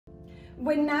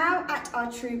We're now at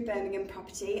our true Birmingham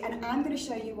property and I'm going to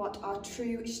show you what our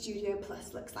true Studio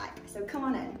Plus looks like. So come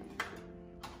on in.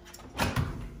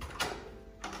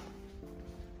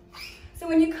 So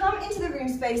when you come into the room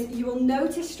space, you will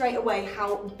notice straight away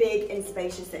how big and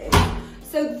spacious it is.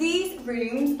 So these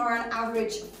rooms are on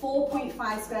average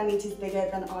 4.5 square meters bigger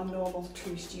than our normal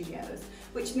true studios,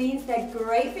 which means they're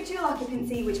great for dual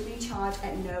occupancy, which we charge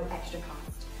at no extra cost.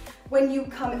 When you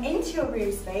come into your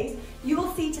room space, you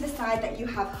will see to the side that you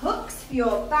have hooks for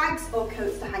your bags or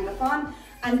coats to hang up on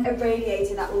and a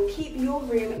radiator that will keep your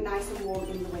room nice and warm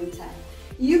in the winter.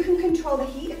 You can control the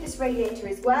heat of this radiator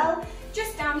as well,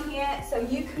 just down here, so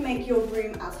you can make your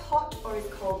room as hot or as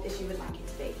cold as you would like it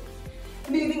to be.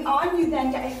 Moving on, you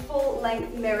then get a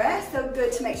full-length mirror, so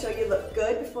good to make sure you look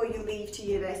good before you leave to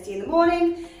university in the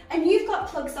morning. And you've got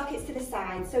plug sockets to the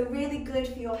side, so really good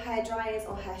for your hair dryers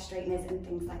or hair straighteners and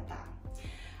things like that.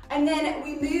 And then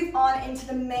we move on into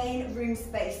the main room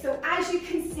space. So as you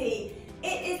can see,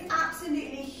 it is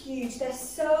absolutely huge. They're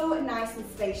so nice and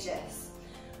spacious.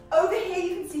 Over here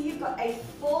you can see you've got a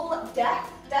full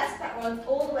desk that runs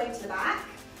all the way to the back.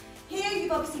 Here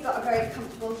you've obviously got a very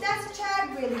comfortable desk chair,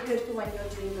 really good for when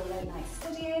you're doing your late night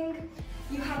studying.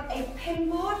 You have a pin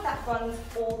board that runs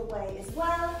all the way as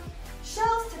well.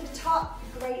 Shelves to the top,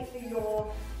 great for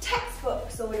your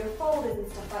textbooks or your folders and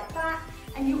stuff like that.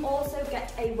 And you also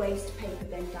get a waste paper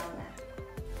bin down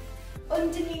there.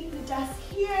 Underneath the desk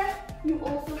here, you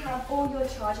also have all your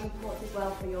charging ports as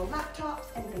well for your laptops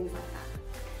and things like that.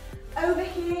 Over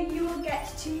here, you will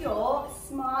get to your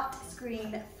smart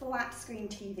screen, flat screen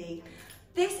TV.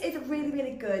 This is really,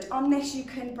 really good. On this, you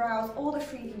can browse all the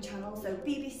Freeview channels, so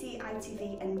BBC,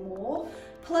 ITV and more.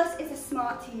 Plus, it's a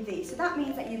smart TV, so that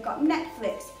means that you've got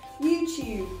Netflix,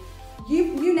 YouTube,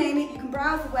 you name it, you can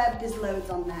browse the web, there's loads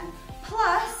on there.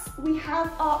 Plus, we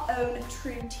have our own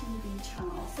True TV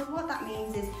channel. So what that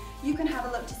means is you can have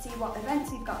a look to see what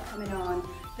events we've got coming on,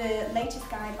 the latest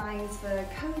guidelines for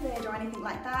COVID or anything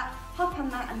like that. Hop on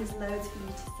that and there's loads for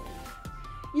you to see.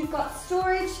 You've got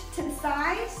storage to the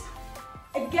side.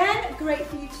 Again, great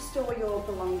for you to store your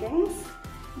belongings.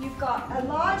 You've got a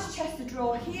large chest of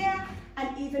drawer here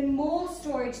and even more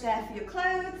storage there for your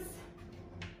clothes.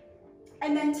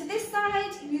 And then to this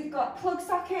side, you've got plug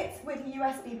sockets with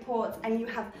USB ports and you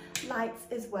have lights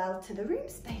as well to the room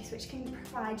space, which can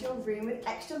provide your room with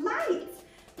extra light,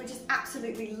 which is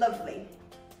absolutely lovely.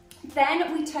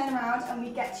 Then we turn around and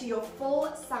we get to your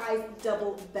full-size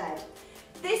double bed.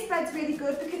 This bed's really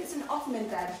good because it's an Ottoman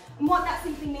bed. And what that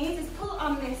simply means is pull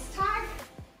on this tag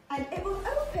and it will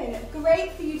open.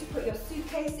 Great for you to put your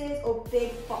suitcases or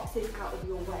big boxes out of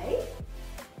your way.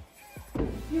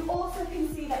 You also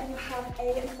can see that you have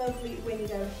a lovely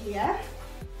window here.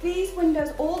 These windows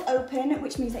all open,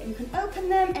 which means that you can open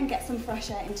them and get some fresh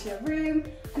air into your room.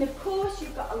 And of course,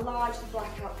 you've got a large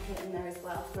blackout curtain there as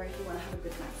well for if you want to have a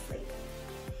good night's sleep.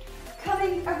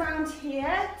 Coming around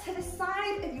here to the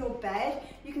side of your bed,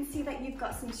 you can see that you've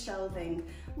got some shelving.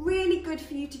 Really good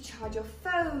for you to charge your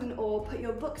phone or put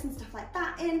your books and stuff like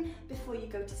that in before you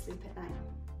go to sleep at night.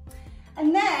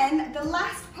 And then the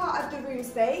last part of the room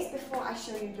space, before I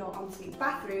show you your ensuite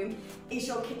bathroom, is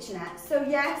your kitchenette. So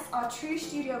yes, our True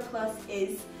Studio Plus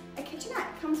is a kitchenette.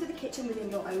 It comes with a kitchen within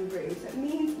your own room, so it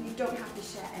means you don't have to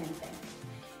share anything.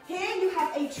 Here you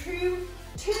have a true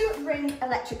 2-ring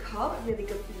electric hob, really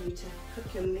good for you to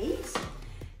cook your meat.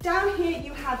 Down here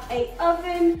you have an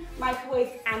oven,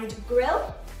 microwave and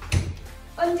grill.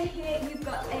 Under here you've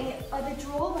got a other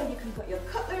drawer where you can put your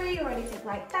cutlery or anything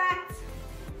like that.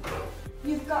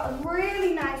 You've got a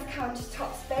really nice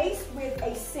countertop space with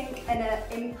a sink and an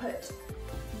input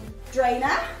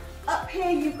drainer. Up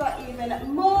here you've got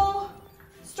even more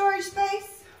storage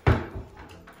space.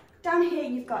 Down here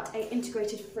you've got an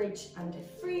integrated fridge and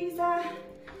a freezer.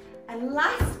 And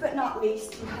last but not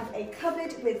least, you have a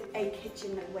cupboard with a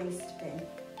kitchen waste bin.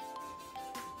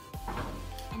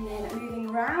 And then moving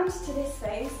around to this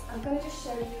space, I'm going to just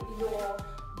show you your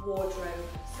wardrobe.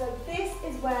 So this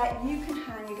is where you can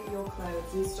hang your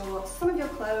clothes and store some of your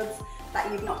clothes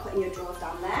that you've not put in your drawers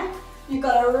down there. You've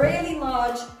got a really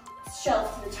large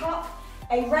shelf to the top,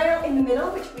 a rail in the middle,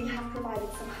 which we have provided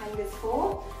some hangers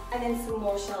for, and then some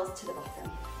more shelves to the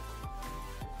bottom.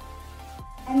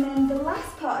 And then the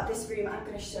last part of this room I'm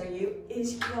going to show you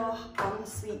is your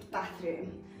ensuite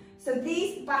bathroom. So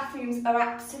these bathrooms are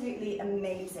absolutely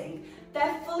amazing.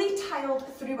 They're fully tiled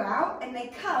throughout and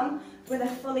they come with a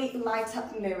fully light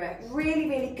up mirror. Really,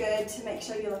 really good to make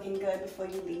sure you're looking good before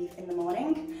you leave in the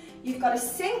morning. You've got a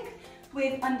sink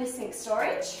with under sink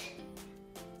storage.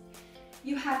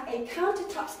 You have a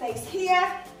countertop space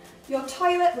here, your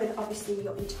toilet with obviously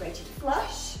your integrated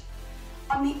flush.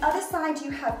 On the other side, you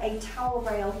have a towel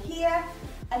rail here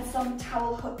and some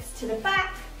towel hooks to the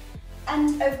back.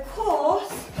 And of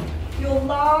course, your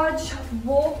large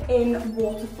walk-in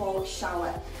waterfall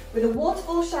shower with a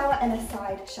waterfall shower and a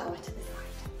side shower to the side.